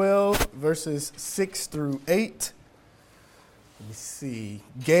chapter 12, verses 6 through 8? Let me see.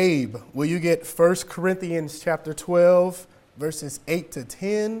 Gabe, will you get 1 Corinthians chapter 12, verses 8 to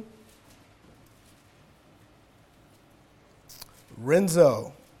 10?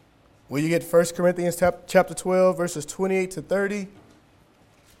 Renzo, will you get 1 Corinthians chapter 12, verses 28 to 30?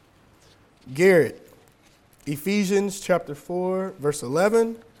 Garrett, Ephesians chapter 4, verse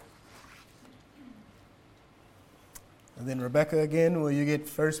 11. And then Rebecca again, will you get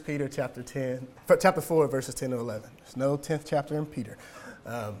 1 Peter chapter 4, verses 10 to 11. There's no 10th chapter in Peter.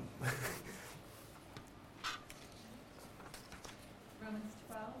 Romans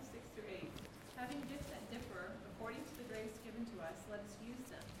 12, 6 through 8. Having gifts that differ according to the grace given to us, let us use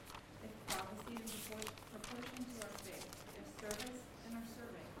them. If prophecy is in proportion to our faith, if service in our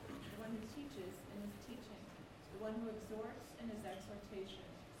serving, the one who teaches in his teaching, the one who exhorts in his exhortation,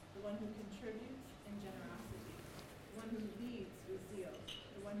 the one who contributes in generosity, the one who leads with zeal,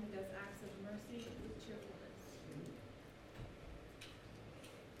 the one who does acts of mercy with cheerfulness.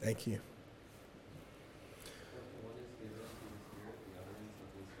 Thank you. One is given to the Spirit, the utterance of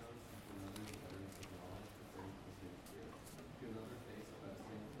wisdom, to another the utterance of knowledge, according to the same Spirit. To another faith by the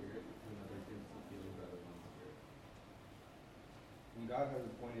same Spirit, to another gifts of healing by the one Spirit. And God has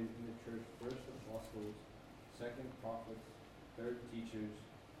appointed in the church first apostles, second prophets, third teachers,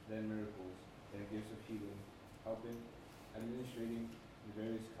 then miracles, then gifts of healing, helping, administrating the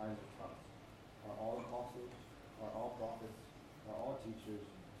various kinds of tongues. Are all apostles? Are all prophets? Are all teachers?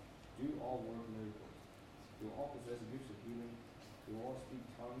 Do all work miracles? Do all possess gifts of healing? Do all speak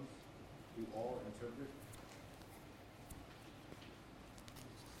tongues? Do all interpret?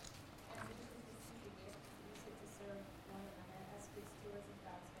 As each is received a gift, use it to serve one another as good stewards of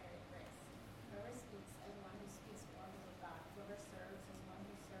God's varied grace. Whoever speaks as one who speaks oracles of God, whoever serves as one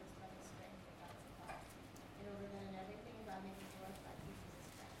who serves by the strength of God supply, in order that in everything God may be glorified through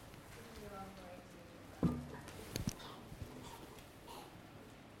Jesus Christ. Seeking your own glory to you.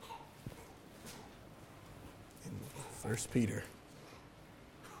 In 1 Peter.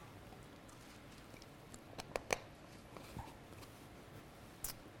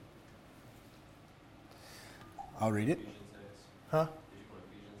 I'll read it. Ephesians 6. Huh? Did you put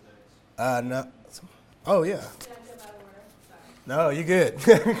Ephesians 6? No. Oh, yeah. Did I go out of order? Sorry. No, you're good.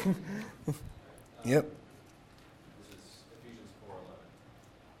 Yep. This is Ephesians 4:11.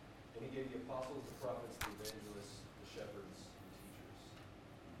 And he gave the apostles, the prophets, the evangelists, the shepherds,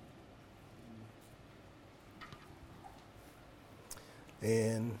 and teachers.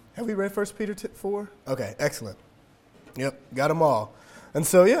 And have we read 1 Peter 4? Okay, excellent. Yep, got them all. And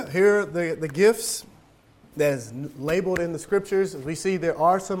so, here are the gifts that is labeled in the scriptures. As we see, there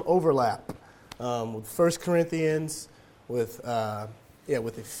are some overlap with 1 Corinthians, with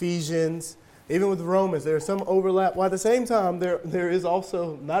Ephesians, even with Romans. There's some overlap, while at the same time, there is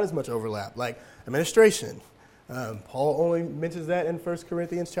also not as much overlap, like administration. Paul only mentions that in 1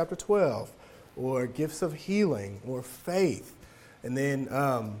 Corinthians chapter 12, or gifts of healing, or faith. And then,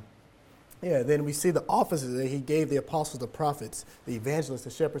 then we see the offices that he gave the apostles, the prophets, the evangelists, the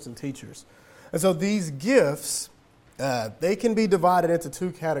shepherds, and teachers. And so these gifts, they can be divided into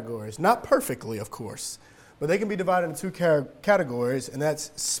two categories. Not perfectly, of course, but they can be divided into two categories, and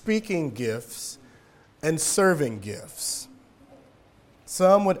that's speaking gifts and serving gifts.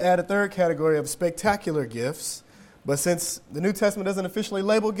 Some would add a third category of spectacular gifts, but since the New Testament doesn't officially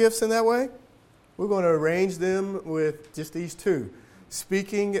label gifts in that way, we're going to arrange them with just these two,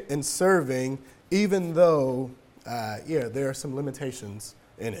 speaking and serving, even though, there are some limitations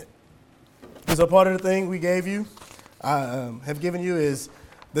in it. So part of the thing we gave you, have given you, is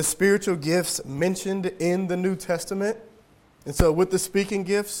the spiritual gifts mentioned in the New Testament. And so with the speaking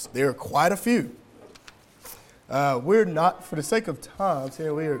gifts, there are quite a few. We're not, for the sake of time,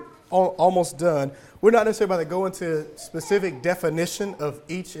 we are almost done. We're not necessarily about to go into specific definition of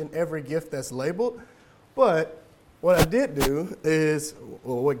each and every gift that's labeled, but what I did do is,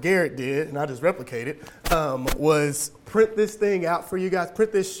 well, what Garrett did, and I just replicated, was print this thing out for you guys,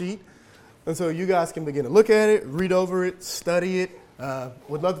 print this sheet, and so you guys can begin to look at it, read over it, study it.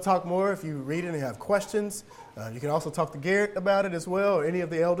 Would love to talk more if you read it and have questions. You can also talk to Garrett about it as well, or any of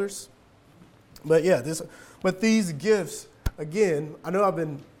the elders. But these gifts, again, I know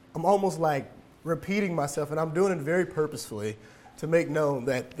I'm almost like repeating myself, and I'm doing it very purposefully to make known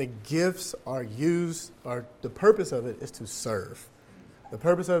that the gifts are used, or the purpose of it is to serve. The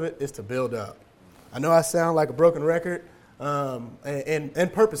purpose of it is to build up. I know I sound like a broken record,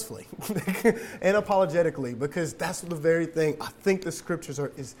 and purposefully and apologetically, because that's the very thing I think the scriptures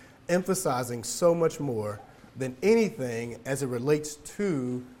is emphasizing so much more than anything as it relates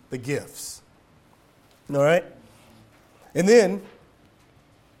to the gifts. All right? And then,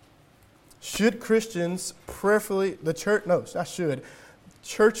 churches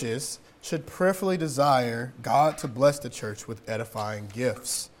should prayerfully desire God to bless the church with edifying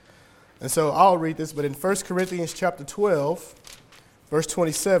gifts. And so I'll read this, but in 1 Corinthians chapter 12, verse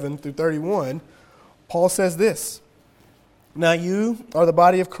 27 through 31, Paul says this: "Now you are the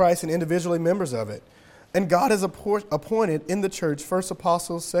body of Christ and individually members of it. And God has appointed in the church first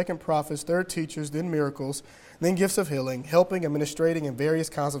apostles, second prophets, third teachers, then miracles, then gifts of healing, helping, administrating, and various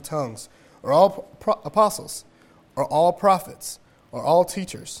kinds of tongues. Are all apostles? Are all prophets? Are all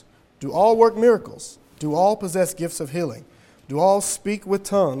teachers? Do all work miracles? Do all possess gifts of healing? Do all speak with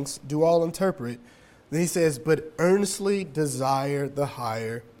tongues? Do all interpret?" Then he says, "But earnestly desire the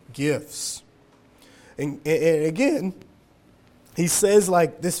higher gifts." And again, he says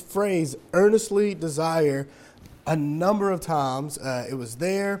like this phrase, earnestly desire, a number of times. It was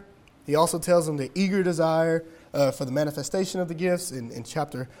there. He also tells them the eager desire for the manifestation of the gifts in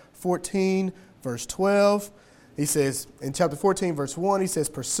chapter 14, verse 12. He says, in chapter 14, verse 1, he says,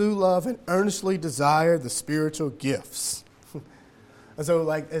 "Pursue love and earnestly desire the spiritual gifts." And so,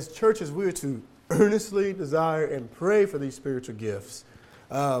 like, as churches, we are to earnestly desire and pray for these spiritual gifts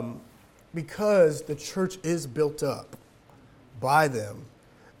because the church is built up by them.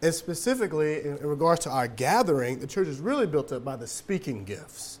 And specifically, in regards to our gathering, the church is really built up by the speaking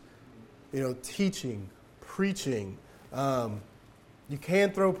gifts. Teaching, preaching. You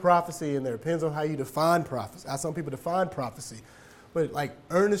can throw prophecy in there. It depends on how you define prophecy, how some people define prophecy. But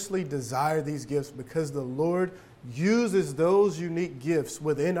earnestly desire these gifts because the Lord uses those unique gifts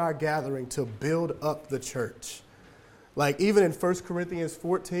within our gathering to build up the church. Even in 1 Corinthians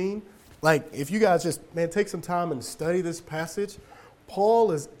 14, if you guys just, take some time and study this passage,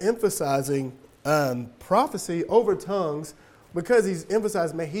 Paul is emphasizing prophecy over tongues because he's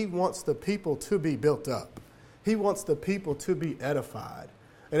emphasizing, he wants the people to be built up. He wants the people to be edified.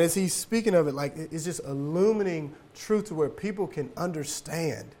 And as he's speaking of it, it's just illuminating truth to where people can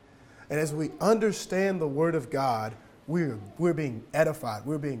understand. And as we understand the Word of God, we're being edified.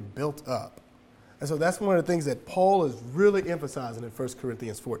 We're being built up. And so that's one of the things that Paul is really emphasizing in 1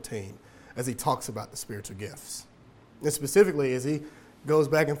 Corinthians 14 as he talks about the spiritual gifts. And specifically as he goes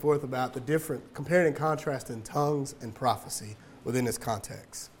back and forth about the different, comparing and contrasting tongues and prophecy within this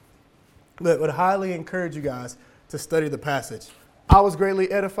context. But I would highly encourage you guys to study the passage. I was greatly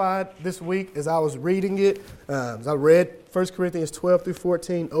edified this week as I was reading it. As I read 1 Corinthians 12 through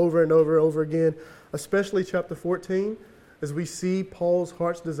 14 over and over again, especially chapter 14, as we see Paul's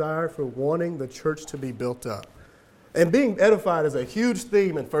heart's desire for wanting the church to be built up. And being edified is a huge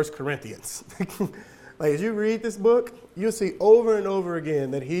theme in 1 Corinthians. As you read this book, you'll see over and over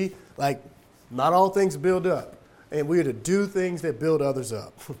again that he, not all things build up. And we are to do things that build others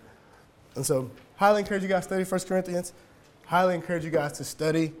up. And so, highly encourage you guys to study 1 Corinthians. Highly encourage you guys to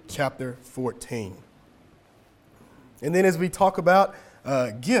study chapter 14. And then as we talk about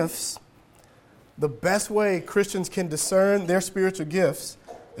gifts, the best way Christians can discern their spiritual gifts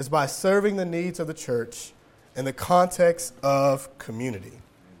is by serving the needs of the church in the context of community.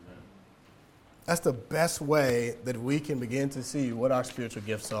 That's the best way that we can begin to see what our spiritual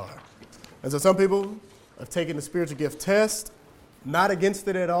gifts are. And so some people have taken the spiritual gift test, not against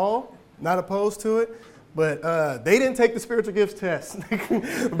it at all, not opposed to it, but they didn't take the spiritual gifts test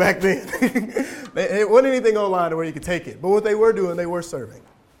back then. It wasn't anything online where you could take it. But what they were doing, they were serving.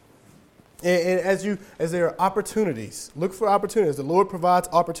 And as there are opportunities, look for opportunities. The Lord provides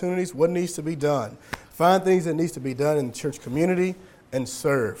opportunities, what needs to be done. Find things that needs to be done in the church community and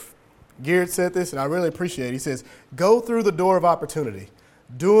serve. Garrett said this, and I really appreciate it. He says, go through the door of opportunity,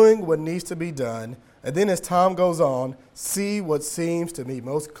 doing what needs to be done, and then as time goes on, see what seems to be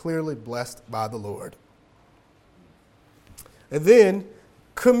most clearly blessed by the Lord. And then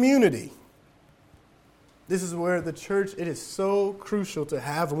community. This is where the church, it is so crucial to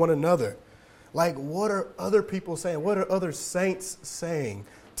have one another. Like, what are other people saying? What are other saints saying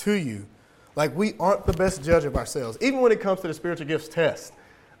to you? Like, we aren't the best judge of ourselves. Even when it comes to the spiritual gifts test.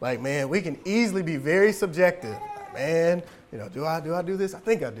 Like, man, we can easily be very subjective. Man, do I do this? I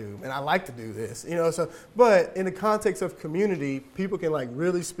think I do. Man, I like to do this. But in the context of community, people can like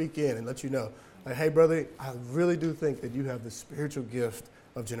really speak in and let you know, like, hey, brother, I really do think that you have the spiritual gift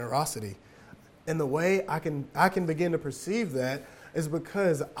of generosity. And the way I can begin to perceive that is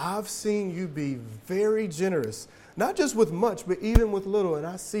because I've seen you be very generous, not just with much, but even with little. And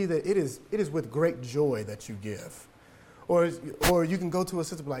I see that it is with great joy that you give. Or you can go to a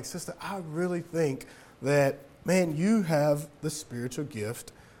sister and be like, sister, I really think that, man, you have the spiritual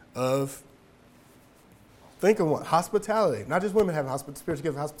gift of, think of what? Hospitality. Not just women have spiritual gift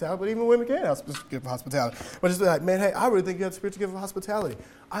of hospitality, but even women can have spiritual gift of hospitality. But just like, man, hey, I really think you have the spiritual gift of hospitality.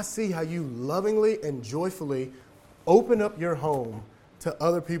 I see how you lovingly and joyfully open up your home to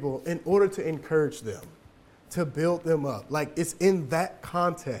other people in order to encourage them, to build them up. Like, it's in that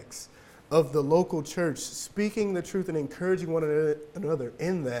context of the local church, speaking the truth and encouraging one another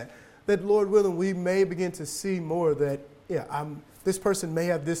in that, Lord willing, we may begin to see more that, this person may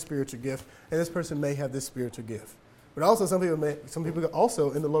have this spiritual gift, and this person may have this spiritual gift. But also some people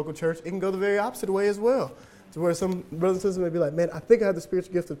also in the local church, it can go the very opposite way as well. To where some brothers and sisters may be like, man, I think I have the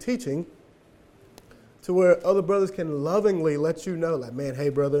spiritual gift of teaching, to where other brothers can lovingly let you know, like, man, hey,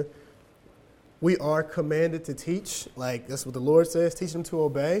 brother, we are commanded to teach. Like, that's what the Lord says, teach them to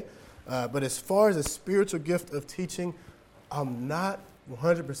obey. But as far as the spiritual gift of teaching, I'm not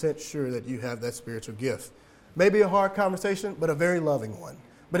 100% sure that you have that spiritual gift. Maybe a hard conversation, but a very loving one.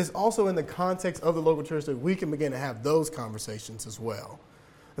 But it's also in the context of the local church that we can begin to have those conversations as well.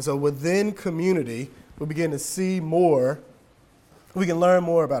 And so within community, we begin to see more, we can learn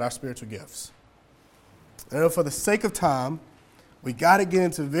more about our spiritual gifts. And for the sake of time, we got to get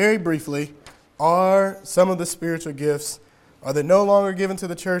into very briefly, are some of the spiritual gifts, are they no longer given to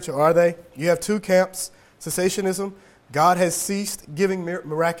the church, or are they? You have two camps, cessationism. God has ceased giving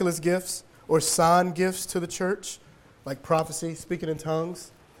miraculous gifts or sign gifts to the church, like prophecy, speaking in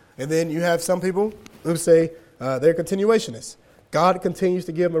tongues. And then you have some people who say they're continuationists. God continues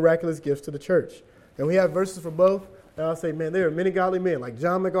to give miraculous gifts to the church. And we have verses for both. And I'll say, man, there are many godly men, like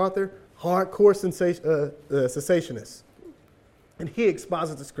John MacArthur, hardcore cessationist. And he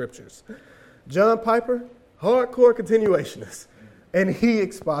exposits the scriptures. John Piper, hardcore continuationist. And he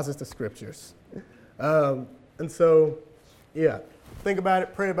exposits the scriptures. And so, think about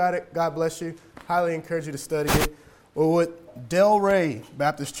it, pray about it. God bless you. Highly encourage you to study it. Well, with Delray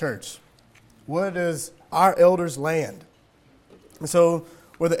Baptist Church, where does our elders land? And so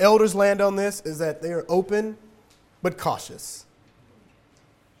where the elders land on this is that they are open but cautious.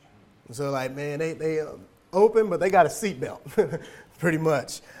 And so, like, man, they open, but they got a seatbelt, pretty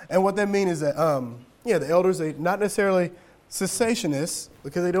much. And what that means is that, the elders, they not necessarily cessationists,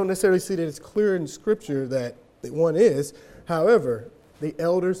 because they don't necessarily see that it's clear in Scripture that one is. However, the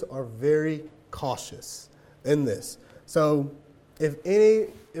elders are very cautious in this. So if any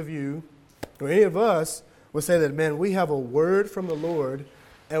of you or any of us would say that, man, we have a word from the Lord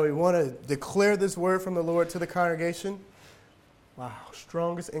and we want to declare this word from the Lord to the congregation, my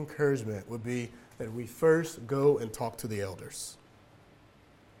strongest encouragement would be that we first go and talk to the elders.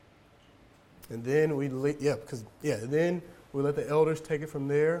 And then then we let the elders take it from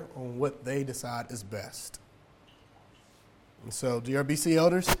there on what they decide is best. And so, DRBC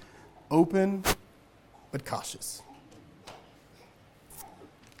elders, open but cautious.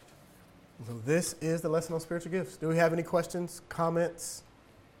 So this is the lesson on spiritual gifts. Do we have any questions, comments,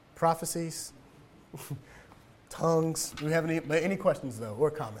 prophecies, tongues? Do we have any questions, though, or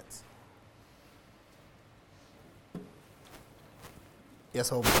comments? Yes,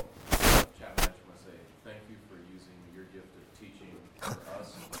 hold on. Chapman, I just want to say thank you for using your gift of teaching for us,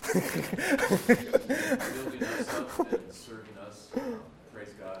 building us up and serving us.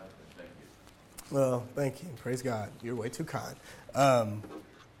 Praise God, and thank Well, thank you. Praise God. You're way too kind.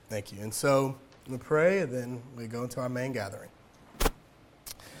 Thank you. And so we pray, and then we go into our main gathering.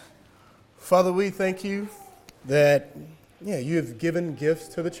 Father, we thank you that you have given gifts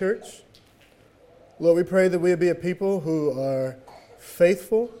to the church. Lord, we pray that we'll be a people who are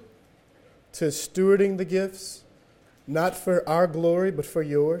faithful to stewarding the gifts, not for our glory, but for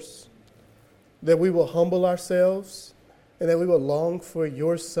yours. That we will humble ourselves, and that we will long for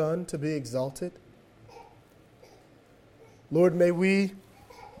your Son to be exalted. Lord, may we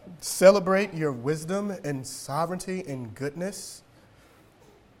celebrate your wisdom and sovereignty and goodness.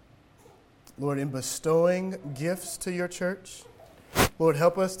 Lord, in bestowing gifts to your church. Lord,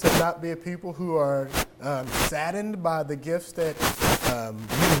 help us to not be a people who are saddened by the gifts that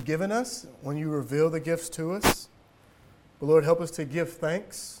you have given us when you reveal the gifts to us. But Lord, help us to give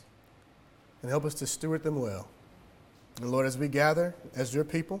thanks and help us to steward them well. And Lord, as we gather as your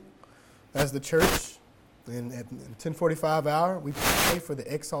people, as the church, and at 10:45 hour, we pray for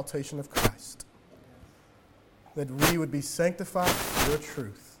the exaltation of Christ. That we would be sanctified for your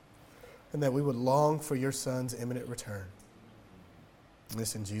truth, and that we would long for your Son's imminent return. And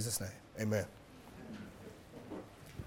this in Jesus' name, amen.